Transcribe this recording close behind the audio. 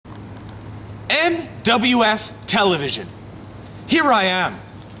MWF Television. Here I am,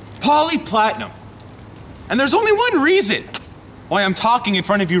 Pauly Platinum. And there's only one reason why I'm talking in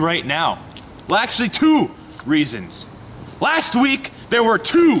front of you right now. Well, actually, two reasons. Last week, there were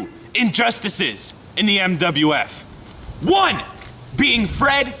two injustices in the MWF. One being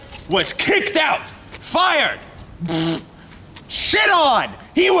Fred was kicked out, fired, shit on.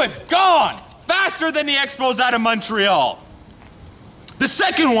 He was gone faster than the Expos out of Montreal. The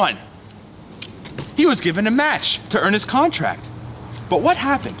second one, he was given a match to earn his contract. But what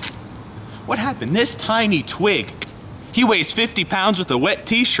happened? What happened? This tiny twig, he weighs 50 pounds with a wet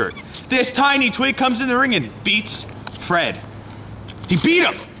t-shirt. This tiny twig comes in the ring and beats Fred. He beat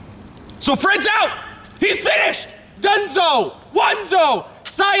him. So Fred's out. He's finished. Dunzo, onezo,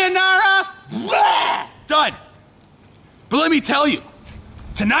 sayonara, blah, done. But let me tell you,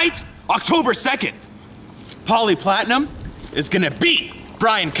 tonight, October 2nd, Pauly Platinum is gonna beat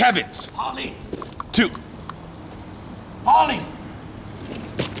Brian Kevins. Pauly! To... Pauly!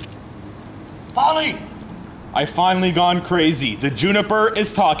 Pauly! I finally gone crazy. The juniper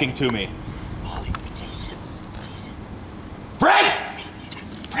is talking to me. Pauly, viens ici. Fred!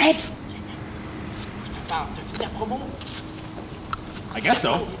 Fred! Je te parle, t'as fini la promo? I guess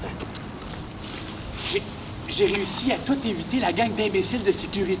so. J'ai réussi à tout éviter la gang d'imbéciles de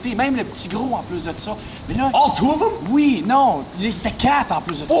sécurité, même le petit gros en plus de ça. Mais là... All two of them? Oui, non, il était 4 en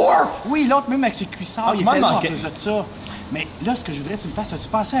plus de ça. Four? Oui, l'autre même avec ses cuissards, il était là en manqué. plus de ça. Mais là, ce que je voudrais que tu me fasses, as-tu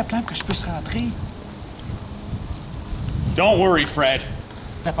pensé à un plan pour que je puisse rentrer? Don't worry, Fred.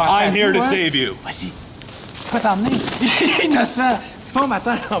 T'as pensé à I'm here tout, to hein? save you. Vas-y. Tu peux t'emmener? Innocent. Tu tombes à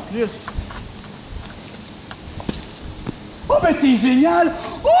terre en plus. Oh, ben t'es génial!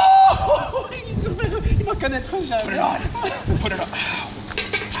 Oh! Il me connaîtra jamais. Put it on. Put it on.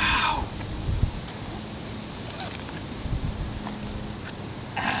 Ow.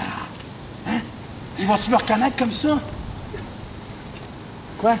 Ow. Hein? Ils vont-tu me reconnaître comme ça?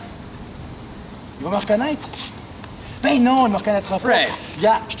 Quoi? Ils vont me reconnaître? Ben non, il me reconnaîtra pas. Fred.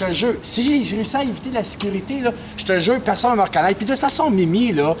 Regarde, je te jure, si j'ai réussi à éviter la sécurité, là, je te jure, personne ne va me reconnaître. Puis de toute façon,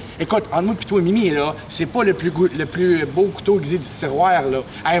 Mimi, là, écoute, entre moi et toi, Mimi, là, c'est pas le plus beau couteau aiguisé du tiroir, là.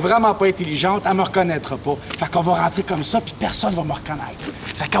 Elle est vraiment pas intelligente, elle me reconnaîtra pas. Fait qu'on va rentrer comme ça, puis personne va me reconnaître.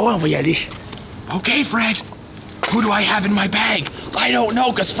 Fait qu'à ouais, on va y aller. Okay, Fred. Who do I have in my bag? I don't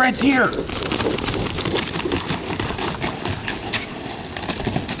know, because Fred's here.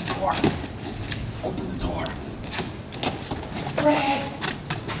 Open the door. Fred!